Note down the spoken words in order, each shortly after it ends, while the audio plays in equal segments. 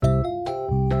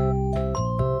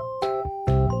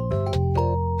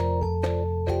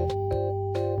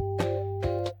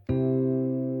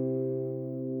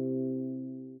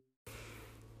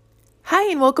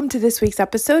Hi, and welcome to this week's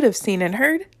episode of Seen and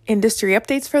Heard, Industry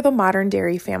Updates for the Modern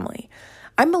Dairy Family.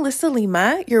 I'm Melissa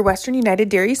Lima, your Western United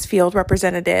Dairies field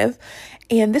representative,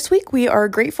 and this week we are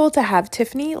grateful to have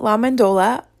Tiffany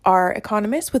LaMendola, our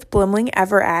economist with Blimling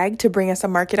EverAg, to bring us a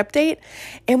market update,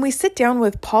 and we sit down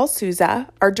with Paul Souza,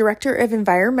 our Director of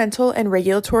Environmental and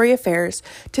Regulatory Affairs,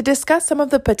 to discuss some of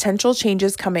the potential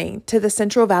changes coming to the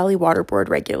Central Valley Water Board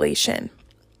regulation.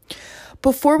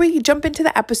 Before we jump into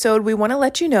the episode, we want to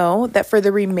let you know that for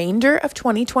the remainder of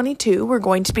 2022, we're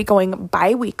going to be going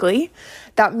bi-weekly.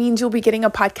 That means you'll be getting a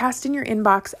podcast in your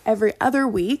inbox every other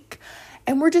week.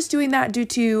 And we're just doing that due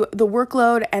to the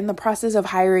workload and the process of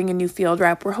hiring a new field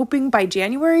rep. We're hoping by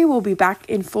January, we'll be back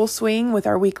in full swing with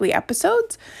our weekly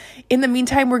episodes. In the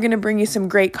meantime, we're going to bring you some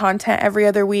great content every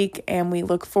other week, and we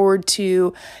look forward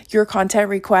to your content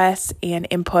requests and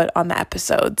input on the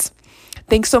episodes.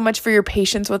 Thanks so much for your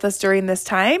patience with us during this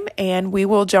time, and we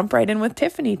will jump right in with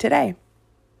Tiffany today.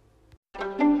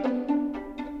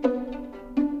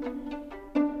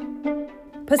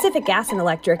 Pacific Gas and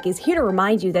Electric is here to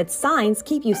remind you that signs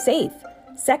keep you safe.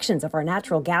 Sections of our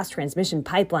natural gas transmission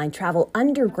pipeline travel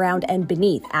underground and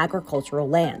beneath agricultural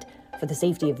land. For the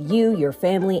safety of you, your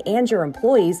family, and your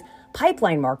employees,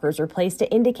 pipeline markers are placed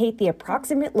to indicate the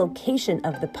approximate location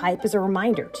of the pipe as a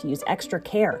reminder to use extra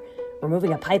care.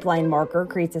 Removing a pipeline marker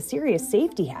creates a serious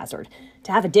safety hazard.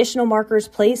 To have additional markers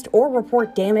placed or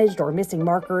report damaged or missing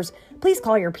markers, please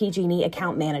call your PG&E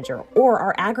account manager or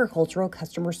our agricultural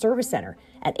customer service center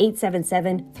at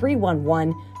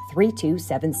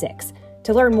 877-311-3276.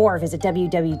 To learn more, visit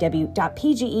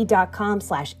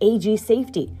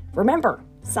www.pge.com/agsafety. Remember,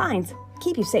 signs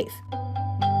keep you safe.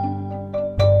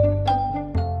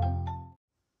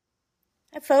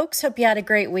 Hi, folks. Hope you had a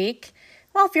great week.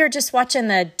 Well, if you're just watching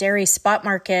the dairy spot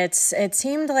markets, it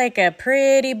seemed like a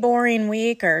pretty boring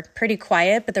week or pretty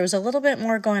quiet, but there was a little bit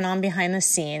more going on behind the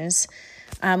scenes.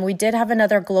 We did have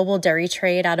another global dairy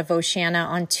trade out of Oceania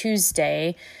on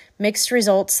Tuesday. Mixed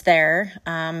results there.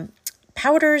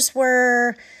 Powders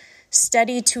were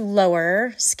steady to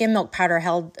lower. Skim milk powder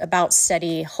held about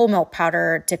steady. Whole milk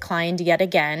powder declined yet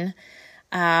again.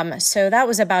 So that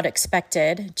was about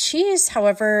expected. Cheese,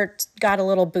 however, got a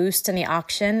little boost in the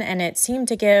auction, and it seemed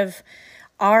to give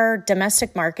our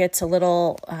domestic markets a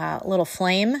little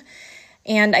flame.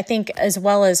 And I think as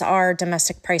well as our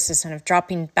domestic prices kind of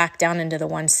dropping back down into the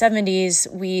 170s,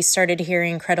 we started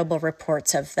hearing credible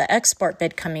reports of the export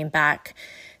bid coming back.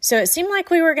 So it seemed like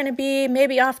we were going to be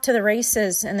maybe off to the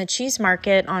races in the cheese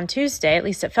market on Tuesday. At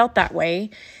least it felt that way.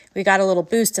 We got a little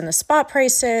boost in the spot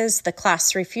prices. The Class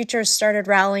 3 futures started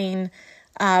rallying,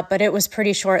 but it was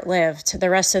pretty short-lived. The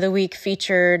rest of the week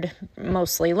featured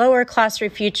mostly lower Class 3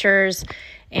 futures,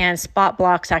 and spot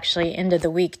blocks actually ended the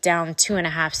week down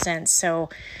 2.5 cents. So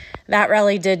that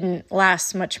rally didn't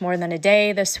last much more than a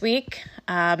day this week.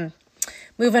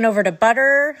 Moving over to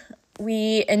butter,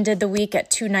 we ended the week at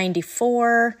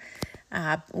 $2.94.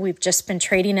 We've just been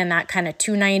trading in that kind of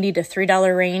 $2.90 to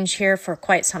 $3 range here for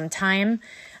quite some time.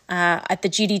 At the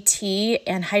GDT,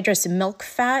 anhydrous milk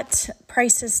fat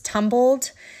prices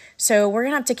tumbled. So we're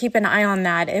going to have to keep an eye on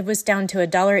that. It was down to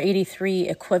 $1.83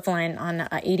 equivalent on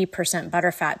 80%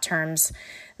 butterfat terms.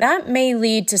 That may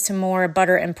lead to some more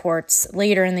butter imports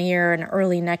later in the year and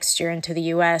early next year into the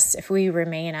U.S. if we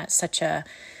remain at such a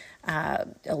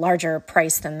larger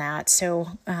price than that.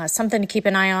 So something to keep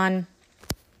an eye on.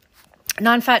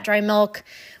 Non-fat dry milk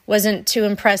wasn't too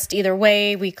impressed either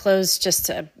way. We closed just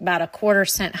about 1/4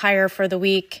 cent higher for the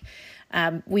week.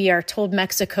 We are told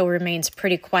Mexico remains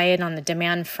pretty quiet on the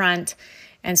demand front,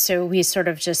 and so we sort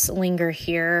of just linger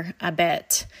here a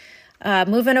bit.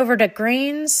 Moving over to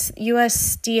grains,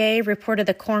 USDA reported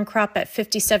the corn crop at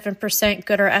 57%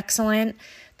 good or excellent.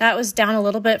 That was down a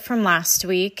little bit from last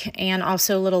week and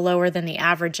also a little lower than the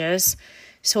averages.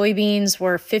 Soybeans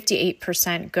were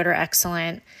 58% good or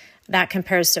excellent. That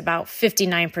compares to about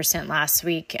 59% last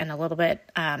week and a little bit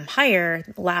higher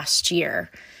last year.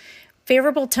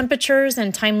 Favorable temperatures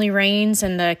and timely rains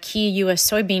in the key U.S.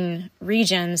 soybean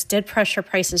regions did pressure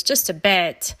prices just a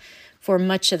bit for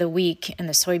much of the week in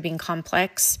the soybean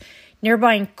complex.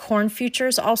 Nearby corn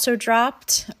futures also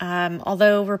dropped,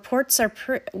 although reports are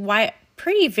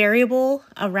pretty variable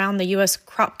around the U.S.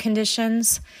 crop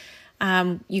conditions.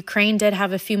 Ukraine did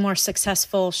have a few more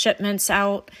successful shipments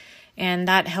out, and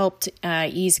that helped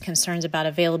ease concerns about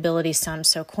availability some.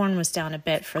 So corn was down a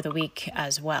bit for the week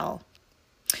as well.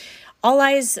 All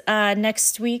eyes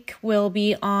next week will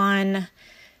be on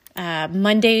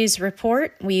Monday's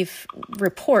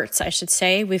reports, I should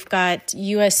say. We've got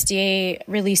USDA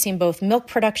releasing both milk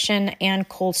production and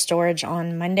cold storage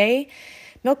on Monday.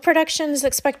 Milk production is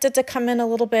expected to come in a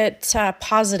little bit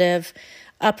positive,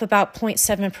 up about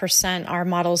 0.7%, our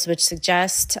models would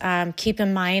suggest. Keep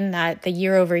in mind that the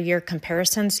year-over-year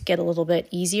comparisons get a little bit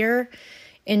easier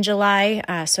in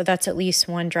July, so that's at least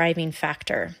one driving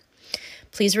factor.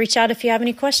 Please reach out if you have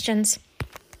any questions.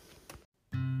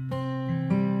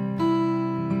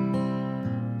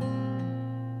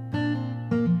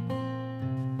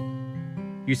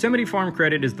 Yosemite Farm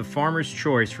Credit is the farmer's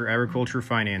choice for agriculture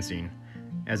financing.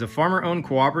 As a farmer-owned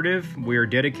cooperative, we are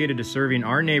dedicated to serving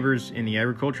our neighbors in the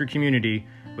agriculture community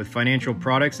with financial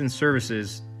products and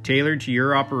services tailored to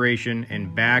your operation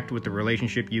and backed with the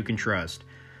relationship you can trust.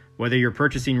 Whether you're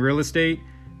purchasing real estate,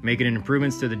 making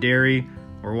improvements to the dairy,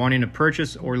 or wanting to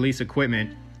purchase or lease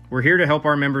equipment, we're here to help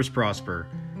our members prosper.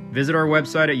 Visit our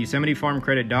website at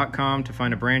YosemiteFarmCredit.com to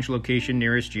find a branch location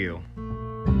nearest you.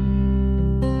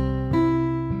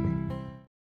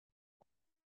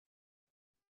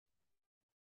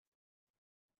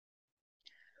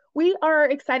 We are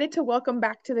excited to welcome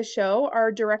back to the show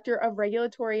our Director of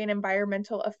Regulatory and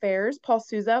Environmental Affairs, Paul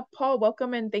Souza. Paul,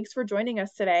 welcome and thanks for joining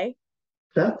us today.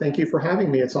 Beth, thank you for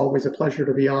having me. It's always a pleasure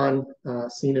to be on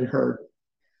Seen and Heard.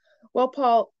 Well,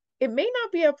 Paul, it may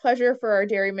not be a pleasure for our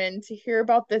dairymen to hear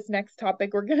about this next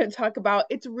topic we're going to talk about.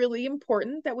 It's really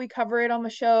important that we cover it on the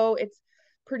show. It's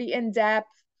pretty in-depth,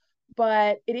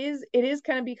 but it is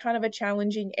going to be kind of a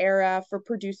challenging era for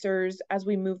producers as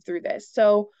we move through this.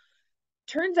 So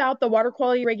turns out the water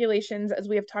quality regulations, as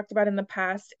we have talked about in the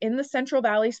past, in the Central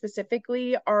Valley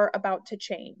specifically, are about to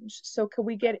change. So could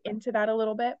we get into that a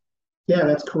little bit? Yeah,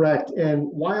 that's correct. And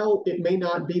while it may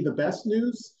not be the best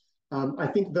news, I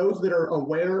think those that are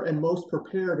aware and most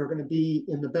prepared are going to be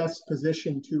in the best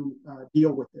position to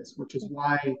deal with this, which is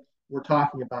why we're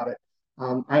talking about it.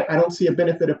 I don't see a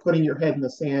benefit of putting your head in the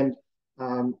sand.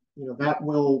 That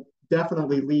will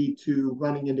definitely lead to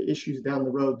running into issues down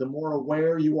the road. The more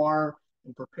aware you are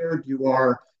and prepared you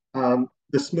are,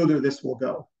 the smoother this will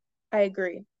go. I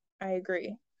agree.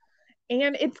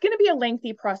 And it's going to be a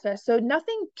lengthy process. So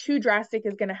nothing too drastic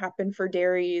is going to happen for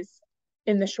dairies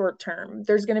in the short term.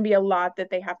 There's going to be a lot that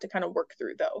they have to kind of work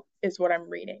through, though, is what I'm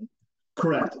reading.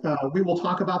 Correct. We will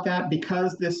talk about that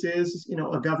because this is,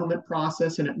 a government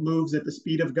process and it moves at the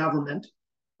speed of government.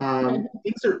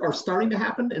 Things are starting to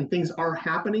happen and things are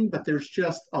happening, but there's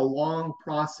just a long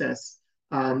process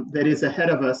that is ahead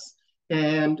of us.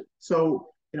 And so,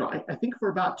 I think for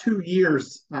about 2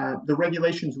 years, the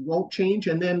regulations won't change.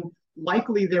 And then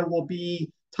likely there will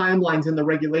be timelines in the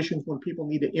regulations when people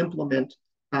need to implement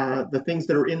the things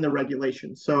that are in the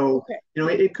regulations. So,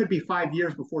 it could be 5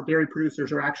 years before dairy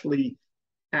producers are actually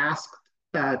asked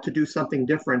to do something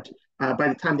different by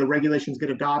the time the regulations get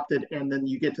adopted. And then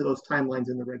you get to those timelines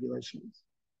in the regulations.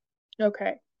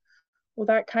 Okay. Well,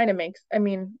 that kind of makes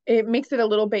it a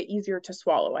little bit easier to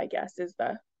swallow, I guess, is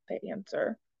the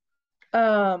answer.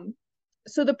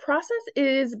 So the process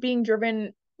is being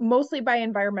driven mostly by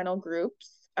environmental groups,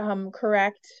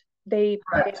 correct?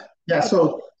 Correct. Yeah,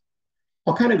 so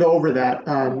I'll kind of go over that.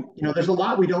 There's a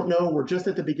lot we don't know. We're just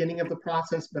at the beginning of the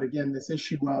process, but again, this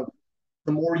issue of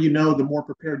the more you know, the more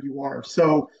prepared you are.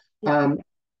 So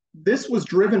this was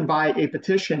driven by a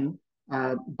petition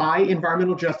by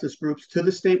environmental justice groups to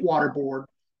the State Water Board,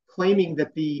 claiming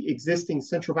that the existing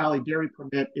Central Valley dairy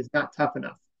permit is not tough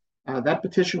enough. That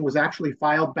petition was actually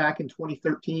filed back in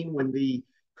 2013 when the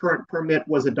current permit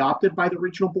was adopted by the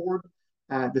regional board.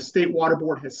 The State Water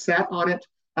Board has sat on it.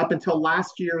 Up until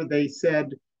last year, they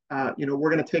said, we're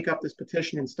going to take up this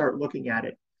petition and start looking at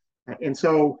it. And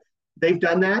so they've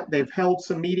done that. They've held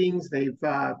some meetings. They've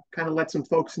kind of let some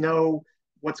folks know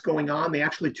what's going on. They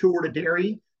actually toured a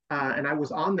dairy, and I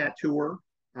was on that tour.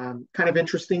 Kind of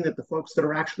interesting that the folks that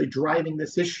are actually driving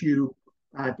this issue,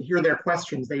 to hear their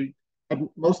questions,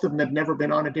 most of them had never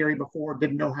been on a dairy before,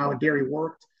 didn't know how a dairy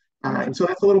worked. And so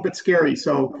that's a little bit scary.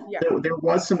 So there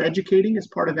was some educating as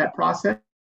part of that process.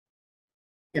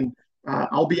 And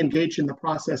I'll be engaged in the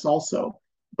process also.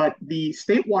 But the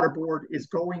State Water Board is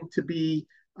going to be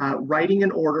writing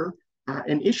an order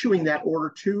and issuing that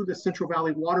order to the Central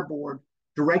Valley Water Board,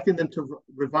 directing them to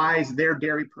revise their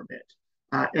dairy permit.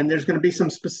 And there's going to be some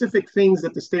specific things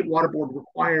that the State Water Board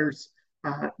requires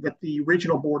that the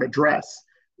regional board address.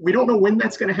 We don't know when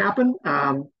that's going to happen.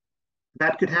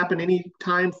 That could happen any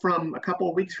time from a couple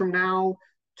of weeks from now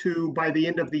to by the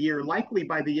end of the year, likely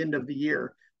by the end of the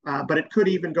year. But it could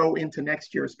even go into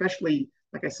next year, especially,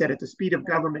 like I said, at the speed of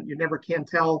government, you never can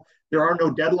tell. There are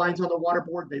no deadlines on the water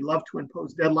board. They love to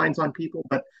impose deadlines on people,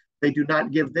 but they do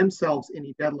not give themselves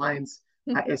any deadlines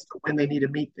as to when they need to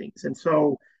meet things. And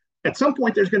so at some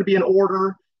point, there's going to be an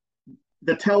order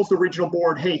that tells the regional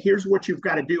board, hey, here's what you've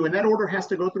got to do. And that order has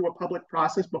to go through a public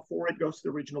process before it goes to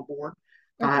the regional board.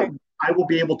 Uh, Okay. I will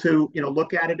be able to,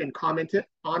 look at it and comment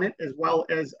on it, as well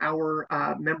as our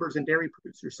members and dairy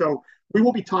producers. So we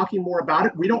will be talking more about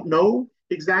it. We don't know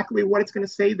exactly what it's going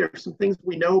to say. There's some things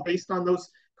we know based on those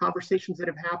conversations that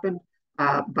have happened,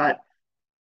 but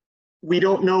we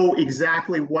don't know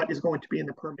exactly what is going to be in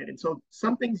the permit. And so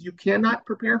some things you cannot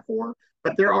prepare for,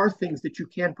 but there are things that you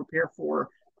can prepare for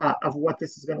of what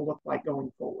this is going to look like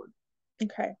going forward.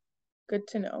 Okay. Good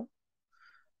to know.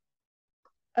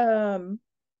 Um,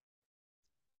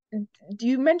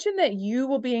 you mentioned that you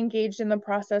will be engaged in the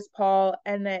process, Paul,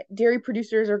 and that dairy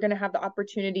producers are going to have the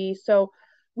opportunity. So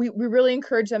we really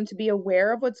encourage them to be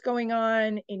aware of what's going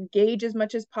on, engage as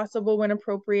much as possible when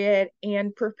appropriate,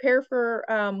 and prepare for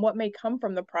what may come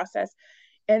from the process.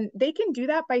 And they can do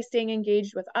that by staying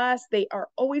engaged with us. They are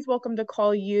always welcome to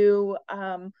call you.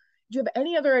 Do you have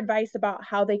any other advice about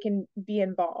how they can be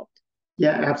involved?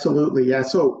 Yeah, absolutely. Yeah.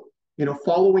 So,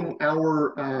 following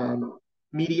our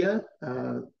media,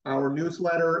 our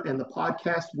newsletter, and the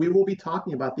podcast, we will be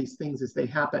talking about these things as they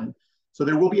happen. So,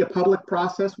 there will be a public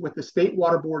process with the state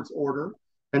water board's order,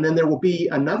 and then there will be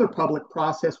another public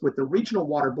process with the regional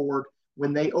water board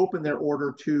when they open their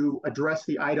order to address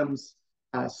the items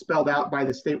spelled out by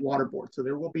the state water board. So,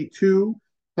 there will be two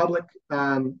public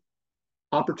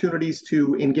opportunities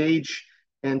to engage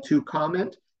and to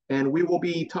comment. And we will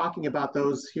be talking about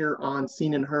those here on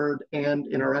Seen and Heard and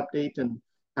in our update. And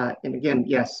again,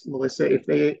 yes, Melissa,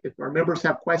 if our members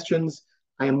have questions,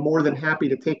 I am more than happy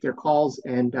to take their calls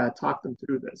and talk them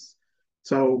through this.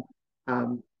 So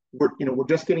we're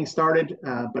just getting started,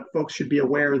 but folks should be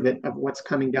aware of what's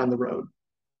coming down the road.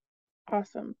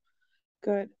 Awesome.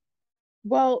 Good.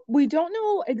 Well, we don't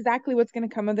know exactly what's going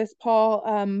to come of this,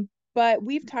 Paul. But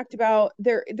we've talked about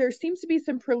there seems to be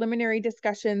some preliminary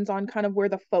discussions on kind of where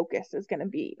the focus is going to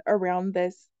be around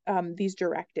this these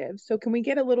directives. So can we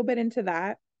get a little bit into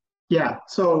that? Yeah.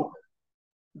 So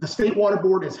the state water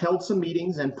board has held some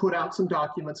meetings and put out some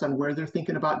documents on where they're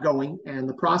thinking about going, and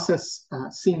the process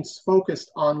seems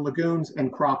focused on lagoons and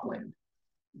cropland.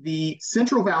 The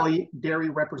Central Valley Dairy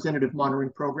Representative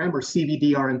Monitoring Program, or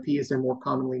CVDRMP as they're more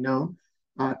commonly known,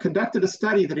 conducted a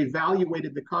study that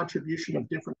evaluated the contribution of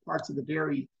different parts of the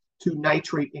dairy to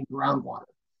nitrate in groundwater.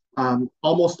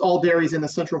 Almost all dairies in the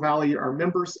Central Valley are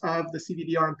members of the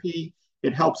CVDRMP.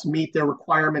 It helps meet their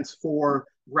requirements for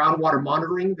groundwater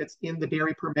monitoring that's in the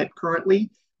dairy permit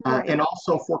currently, Right. and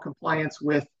also for compliance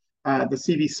with the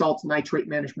CV salt nitrate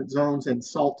management zones and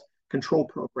salt control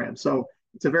program. So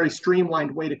it's a very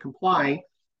streamlined way to comply.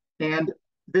 And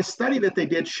this study that they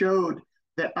did showed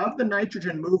that of the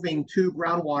nitrogen moving to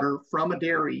groundwater from a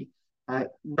dairy,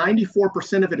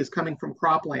 94% of it is coming from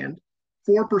cropland,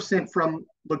 4% from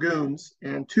lagoons,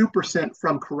 and 2%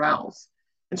 from corrals.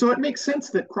 And so it makes sense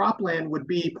that cropland would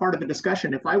be part of the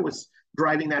discussion. If I was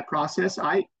driving that process,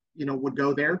 I would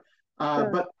go there. Sure.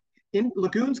 But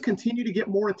lagoons continue to get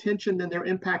more attention than their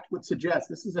impact would suggest.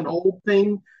 This is an old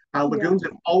thing. Lagoons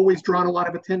have always drawn a lot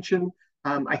of attention.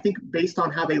 I think based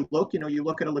on how they look, you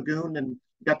look at a lagoon and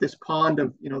you got this pond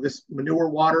of, this manure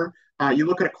water. You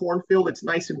look at a cornfield, it's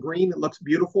nice and green. It looks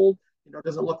beautiful. It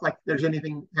doesn't look like there's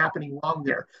anything happening wrong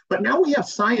there. But now we have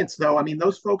science, though. I mean,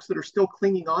 those folks that are still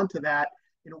clinging on to that,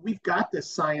 we've got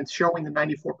this science showing the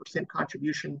 94%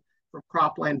 contribution from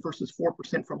cropland versus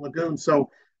 4% from lagoons. So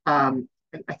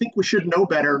I think we should know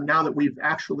better now that we've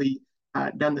actually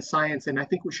done the science, and I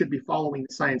think we should be following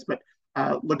the science. But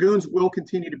lagoons will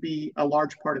continue to be a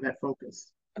large part of that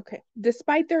focus. Okay.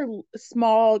 Despite their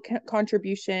small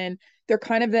contribution, they're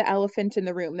kind of the elephant in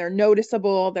the room. They're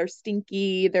noticeable, they're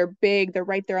stinky, they're big, they're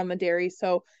right there on the dairy.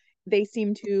 So they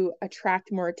seem to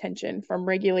attract more attention from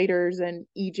regulators and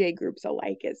EJ groups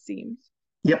alike, it seems.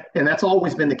 Yep, and that's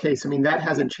always been the case. I mean, that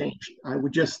hasn't changed. I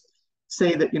would just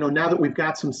say that, now that we've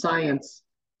got some science,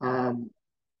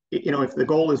 if the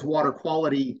goal is water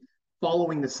quality,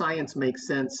 following the science makes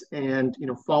sense, and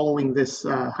following this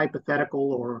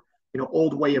hypothetical or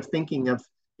old way of thinking of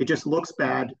it just looks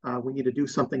bad, we need to do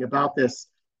something about this,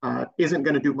 isn't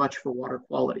going to do much for water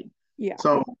quality. Yeah.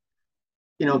 So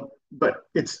but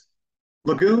it's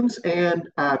lagoons and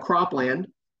cropland.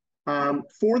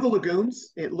 For the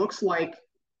lagoons, it looks like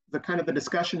the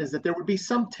discussion is that there would be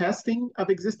some testing of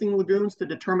existing lagoons to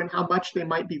determine how much they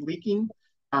might be leaking.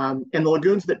 And the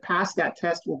lagoons that pass that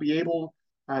test will be able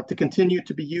to continue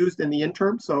to be used in the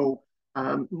interim. So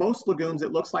most lagoons,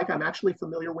 it looks like, I'm actually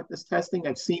familiar with this testing.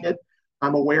 I've seen it.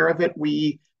 I'm aware of it.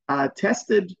 We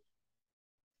tested,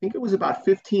 I think it was about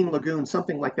 15 lagoons,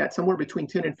 something like that, somewhere between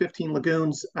 10 and 15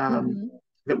 lagoons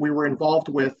that we were involved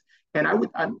with. And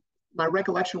my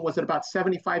recollection was that about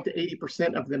 75 to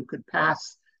 80% of them could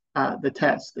pass the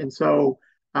test. And so,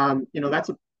 that's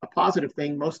a positive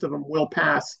thing. Most of them will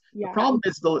pass. The Yeah. problem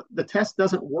is the test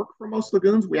doesn't work for most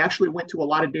lagoons. We actually went to a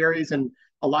lot of dairies, and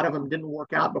a lot of them didn't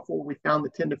work out before we found the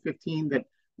 10 to 15 that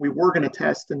we were going to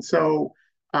test. And so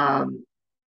um,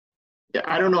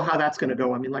 I don't know how that's going to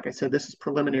go. I mean, like I said, this is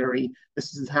preliminary.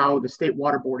 This is how the state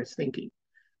water board is thinking.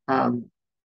 Um,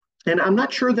 and I'm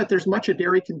not sure that there's much a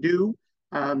dairy can do.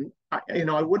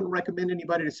 I wouldn't recommend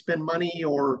anybody to spend money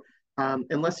or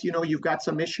unless you've got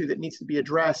some issue that needs to be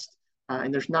addressed,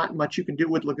 and there's not much you can do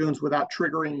with lagoons without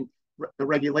triggering the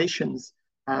regulations.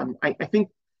 I think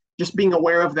just being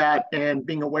aware of that and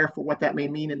being aware for what that may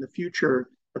mean in the future.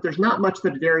 But there's not much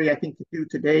that a dairy I think can do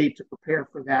today to prepare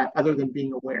for that, other than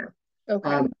being aware.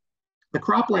 Okay. The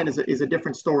cropland is a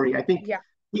different story. I think Yeah.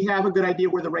 we have a good idea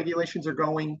where the regulations are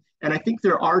going, and I think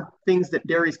there are things that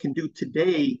dairies can do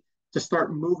today to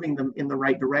start moving them in the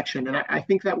right direction. And I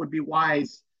think that would be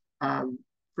wise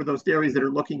for those dairies that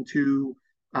are looking to,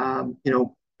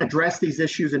 address these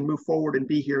issues and move forward and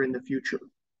be here in the future.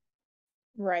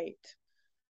 Right.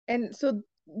 And so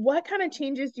what kind of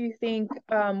changes do you think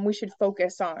we should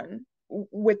focus on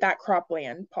with that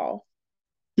cropland, Paul?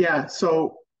 Yeah.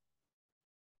 So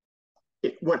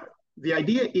what the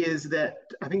idea is that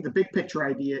I think the big picture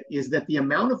idea is that the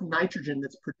amount of nitrogen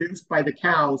that's produced by the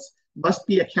cows must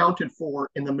be accounted for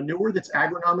in the manure that's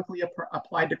agronomically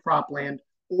applied to cropland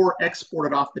or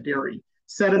exported off the dairy.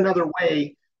 Said another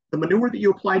way, the manure that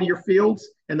you apply to your fields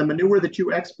and the manure that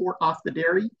you export off the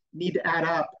dairy need to add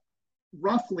up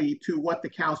roughly to what the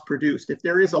cows produced. If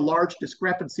there is a large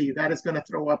discrepancy, that is going to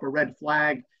throw up a red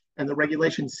flag, and the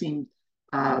regulations seem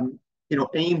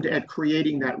aimed at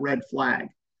creating that red flag.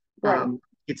 Right.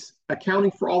 It's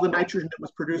accounting for all the nitrogen that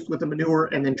was produced with the manure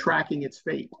and then tracking its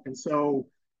fate. And so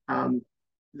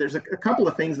there's a couple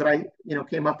of things that I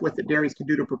came up with that dairies can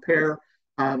do to prepare.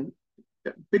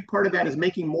 A big part of that is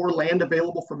making more land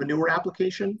available for manure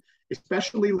application,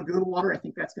 especially lagoon water. I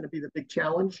think that's going to be the big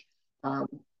challenge.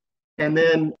 And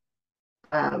then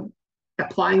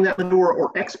applying that manure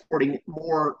or exporting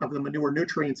more of the manure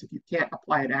nutrients if you can't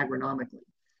apply it agronomically.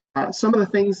 Some of the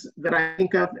things that I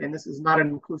think of, and this is not an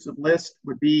inclusive list,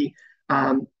 would be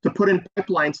to put in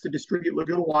pipelines to distribute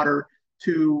lagoon water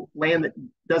to land that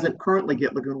doesn't currently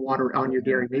get lagoon water on your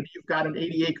dairy. Maybe you've got an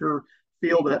 80-acre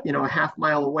field, a half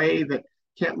mile away that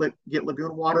can't get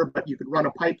lagoon water, but you could run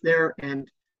a pipe there and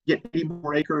get 80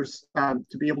 more acres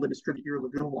to be able to distribute your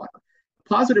lagoon water. The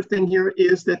positive thing here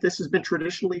is that this has been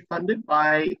traditionally funded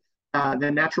by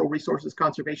the Natural Resources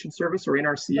Conservation Service, or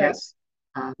NRCS.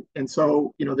 Right. And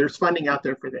so, there's funding out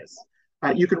there for this.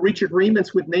 You can reach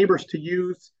agreements with neighbors to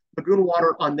use lagoon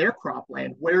water on their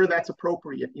cropland where that's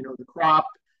appropriate. The crop,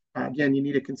 again, you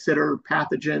need to consider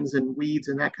pathogens and weeds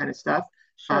and that kind of stuff.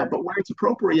 Sure. But where it's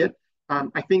appropriate,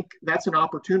 I think that's an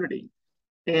opportunity.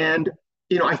 And,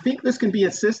 I think this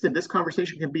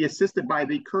conversation can be assisted by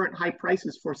the current high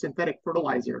prices for synthetic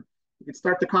fertilizer. You can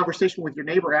start the conversation with your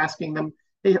neighbor asking them,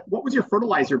 hey, what was your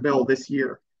fertilizer bill this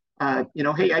year?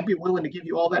 Hey, I'd be willing to give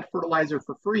you all that fertilizer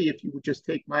for free if you would just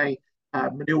take my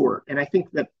manure. And I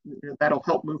think that that'll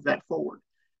help move that forward.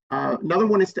 Another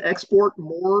one is to export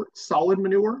more solid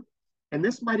manure. And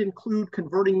this might include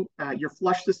converting your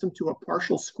flush system to a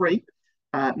partial scrape,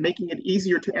 making it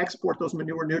easier to export those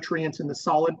manure nutrients in the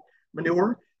solid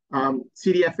manure.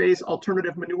 CDFA's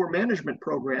Alternative Manure Management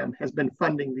Program has been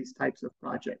funding these types of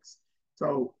projects.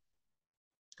 So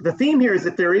the theme here is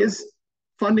that there is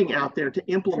funding out there to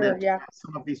implement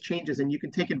some of these changes, and you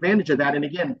can take advantage of that. And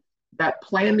again, that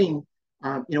planning,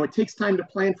 it takes time to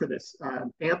plan for this.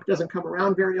 AMP doesn't come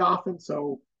around very often,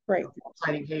 so if you're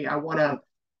deciding, hey, I want to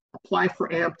apply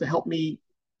for AMP to help me,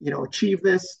 achieve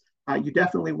this, you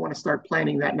definitely want to start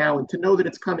planning that now, and to know that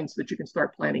it's coming so that you can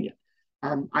start planning it.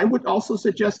 I would also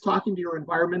suggest talking to your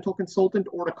environmental consultant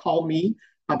or to call me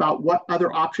about what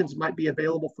other options might be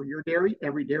available for your dairy.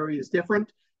 Every dairy is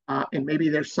different, and maybe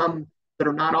there's some that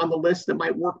are not on the list that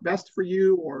might work best for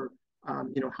you, or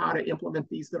how to implement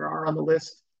these that are on the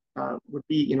list would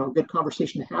be a good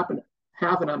conversation to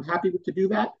have, and I'm happy to do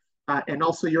that. And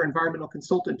also your environmental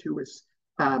consultant, who is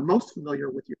most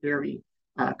familiar with your dairy,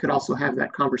 could also have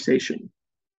that conversation.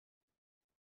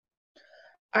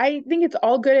 I think it's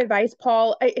all good advice,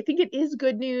 Paul. I think it is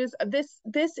good news.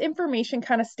 This information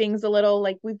kind of stings a little.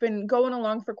 Like, we've been going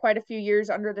along for quite a few years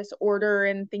under this order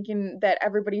and thinking that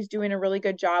everybody's doing a really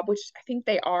good job, which I think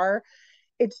they are.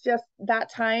 It's just that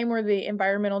time where the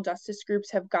environmental justice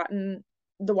groups have gotten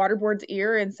the water board's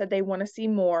ear and said they want to see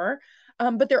more.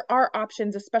 But there are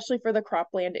options, especially for the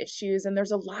cropland issues, and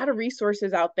there's a lot of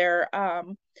resources out there.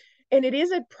 And it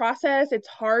is a process. It's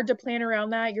hard to plan around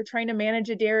that. You're trying to manage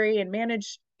a dairy and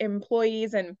manage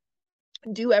employees and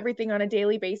do everything on a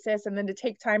daily basis, and then to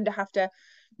take time to have to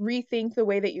rethink the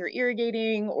way that you're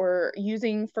irrigating or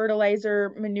using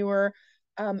fertilizer, manure,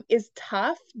 is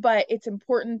tough, but it's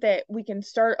important that we can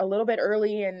start a little bit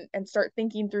early and start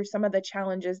thinking through some of the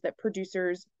challenges that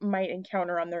producers might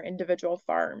encounter on their individual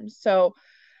farms. So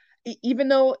even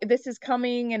though this is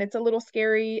coming and it's a little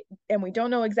scary and we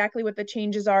don't know exactly what the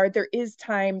changes are, there is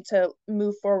time to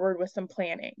move forward with some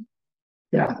planning.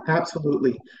 Yeah,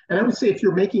 absolutely. And I would say if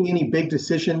you're making any big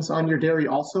decisions on your dairy,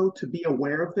 also to be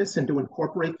aware of this and to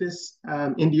incorporate this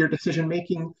into your decision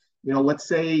making. Let's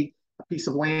say a piece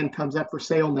of land comes up for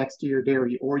sale next to your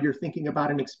dairy, or you're thinking about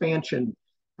an expansion.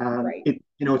 Right. It's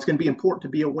going to be important to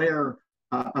be aware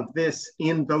of this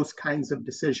in those kinds of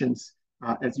decisions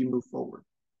as you move forward.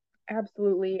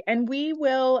 Absolutely. And we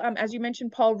will, as you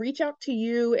mentioned, Paul, reach out to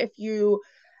you if you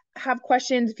have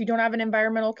questions, if you don't have an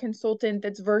environmental consultant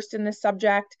that's versed in this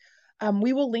subject.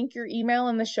 We will link your email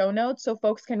in the show notes so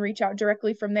folks can reach out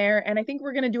directly from there. And I think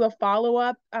we're going to do a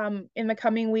follow-up in the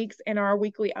coming weeks in our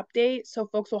weekly update. So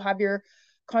folks will have your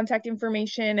contact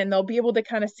information and they'll be able to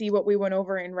kind of see what we went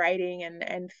over in writing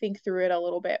and think through it a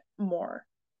little bit more.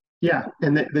 Yeah,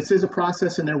 and this is a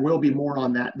process, and there will be more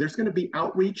on that. There's going to be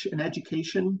outreach and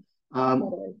education.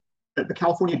 Totally. The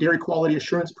California Dairy Quality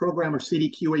Assurance Program, or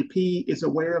CDQAP, is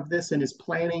aware of this and is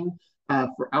planning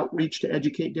for outreach to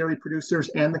educate dairy producers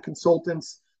and the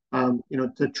consultants,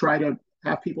 to try to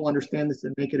have people understand this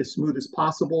and make it as smooth as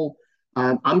possible.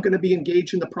 I'm going to be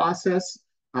engaged in the process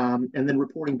and then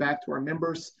reporting back to our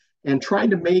members and trying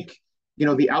to make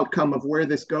the outcome of where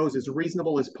this goes as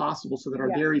reasonable as possible so that our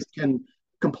dairies can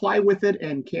comply with it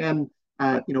and can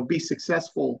be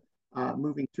successful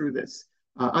moving through this.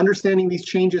 Understanding these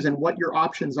changes and what your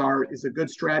options are is a good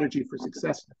strategy for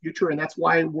success in the future, and that's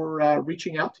why we're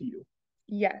reaching out to you.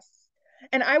 Yes.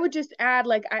 And I would just add,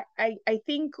 like, I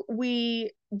think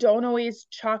we don't always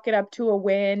chalk it up to a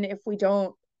win if we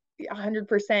don't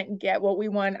 100% get what we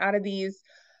want out of these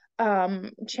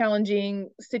challenging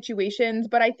situations.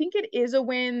 But I think it is a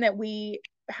win that we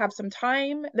have some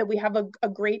time, that we have a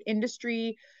great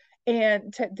industry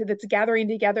and that's gathering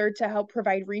together to help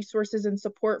provide resources and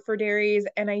support for dairies.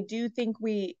 And I do think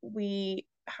we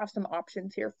have some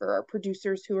options here for our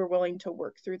producers who are willing to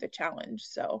work through the challenge.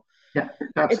 So yeah,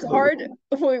 absolutely. It's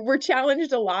hard. We're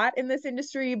challenged a lot in this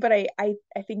industry, but I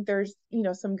think there's,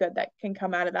 some good that can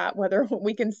come out of that, whether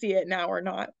we can see it now or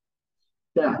not.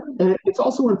 Yeah, and it's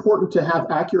also important to have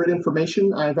accurate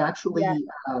information. I've actually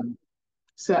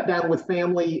sat down with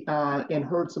family and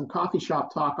heard some coffee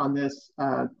shop talk on this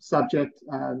subject.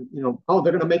 They're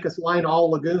going to make us line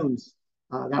all lagoons.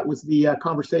 That was the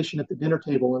conversation at the dinner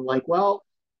table, and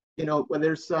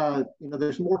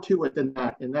there's more to it than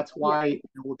that, and that's why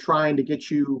we're trying to get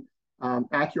you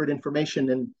accurate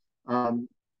information. And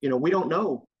we don't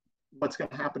know what's going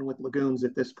to happen with lagoons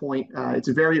at this point. It's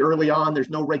very early on.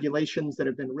 There's no regulations that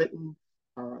have been written,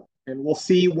 and we'll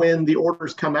see when the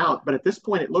orders come out. But at this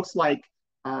point, it looks like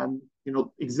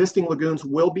existing lagoons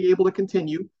will be able to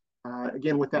continue,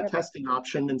 again, with that testing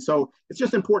option. And so it's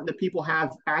just important that people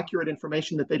have accurate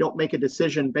information, that they don't make a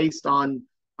decision based on,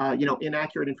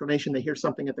 inaccurate information. They hear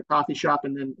something at the coffee shop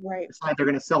and then decide they're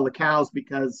going to sell the cows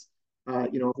because,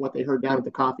 of what they heard down at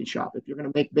the coffee shop. If you're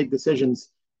going to make big decisions,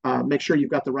 make sure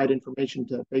you've got the right information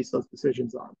to base those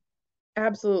decisions on.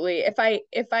 Absolutely. If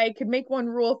I could make one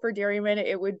rule for dairymen,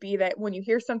 it would be that when you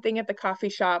hear something at the coffee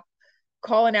shop,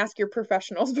 call and ask your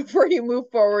professionals before you move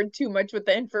forward too much with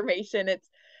the information.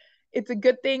 It's a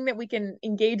good thing that we can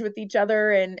engage with each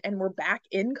other and we're back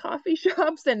in coffee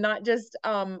shops and not just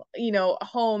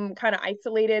home kind of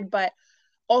isolated, but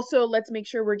also let's make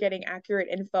sure we're getting accurate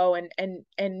info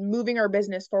and moving our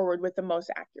business forward with the most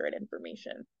accurate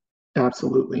information.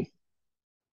 Absolutely.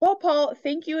 Well, Paul,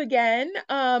 thank you again.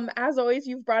 As always,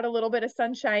 you've brought a little bit of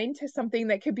sunshine to something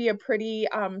that could be a pretty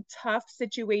tough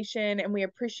situation, and we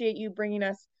appreciate you bringing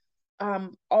us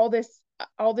all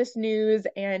this news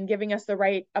and giving us the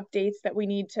right updates that we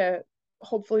need to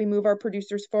hopefully move our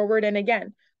producers forward. And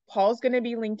again, Paul's going to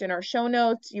be linked in our show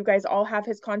notes. You guys all have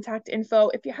his contact info.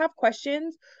 If you have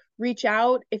questions, reach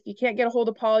out. If you can't get a hold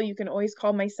of Paul, you can always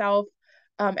call myself.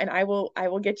 And I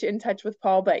will get you in touch with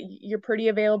Paul, but you're pretty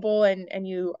available and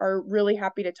you are really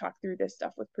happy to talk through this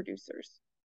stuff with producers.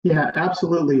 Yeah,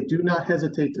 absolutely. Do not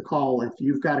hesitate to call. If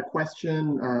you've got a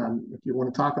question, if you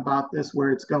want to talk about this, where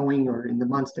it's going or in the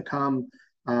months to come,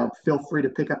 feel free to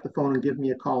pick up the phone and give me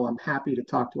a call. I'm happy to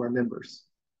talk to our members.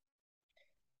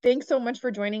 Thanks so much for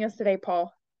joining us today,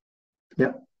 Paul.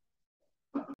 Yep.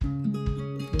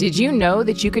 Did you know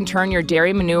that you can turn your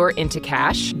dairy manure into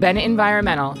cash? Bennett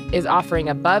Environmental is offering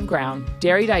above-ground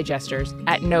dairy digesters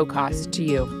at no cost to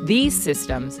you. These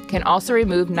systems can also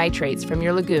remove nitrates from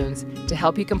your lagoons to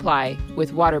help you comply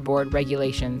with water board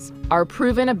regulations. Our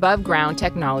proven above-ground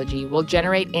technology will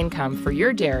generate income for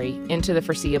your dairy into the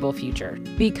foreseeable future.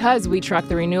 Because we truck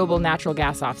the renewable natural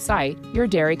gas off-site, your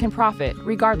dairy can profit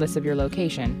regardless of your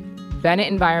location.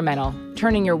 Bennett Environmental,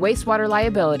 turning your wastewater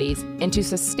liabilities into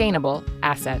sustainable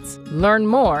assets. Learn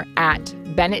more at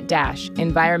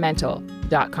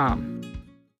bennett-environmental.com.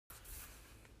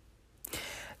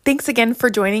 Thanks again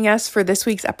for joining us for this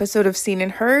week's episode of Seen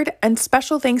and Heard, and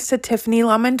special thanks to Tiffany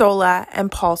LaMandola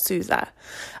and Paul Souza.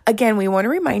 Again, we want to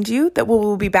remind you that we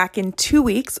will be back in 2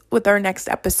 weeks with our next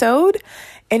episode.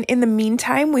 And in the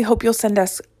meantime, we hope you'll send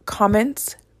us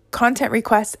comments, content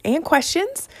requests, and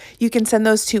questions. You can send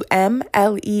those to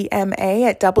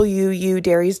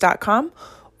mlema@wudairies.com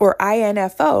or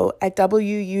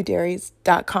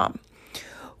info@wudairies.com.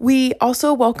 We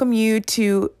also welcome you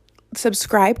to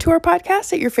subscribe to our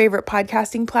podcast at your favorite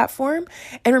podcasting platform,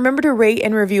 and remember to rate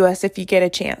and review us if you get a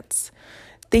chance.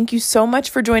 Thank you so much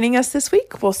for joining us this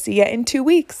week. We'll see you in 2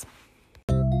 weeks.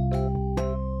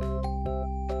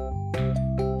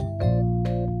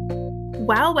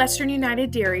 While Western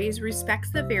United Dairies respects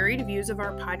the varied views of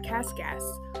our podcast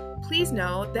guests, please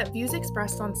know that views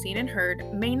expressed on Seen and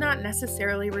Heard may not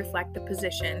necessarily reflect the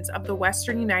positions of the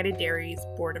Western United Dairies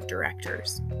Board of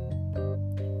Directors.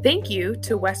 Thank you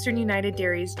to Western United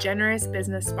Dairies' generous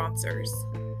business sponsors: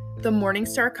 the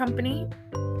Morningstar Company,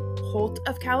 Holt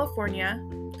of California,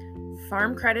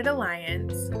 Farm Credit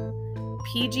Alliance,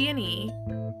 PG&E,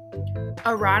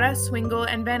 Arata Swingle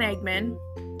and Van Egman,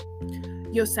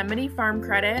 Yosemite Farm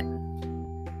Credit,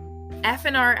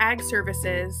 F&R Ag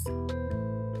Services,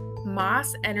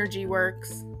 Moss Energy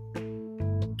Works,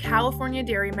 California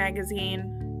Dairy Magazine,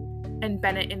 and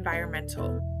Bennett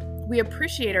Environmental. We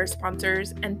appreciate our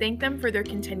sponsors and thank them for their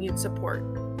continued support.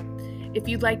 If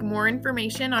you'd like more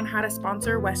information on how to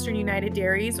sponsor Western United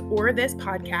Dairies or this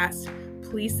podcast,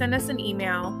 please send us an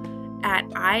email at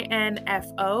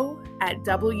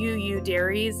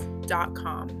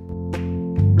info@wudairies.com.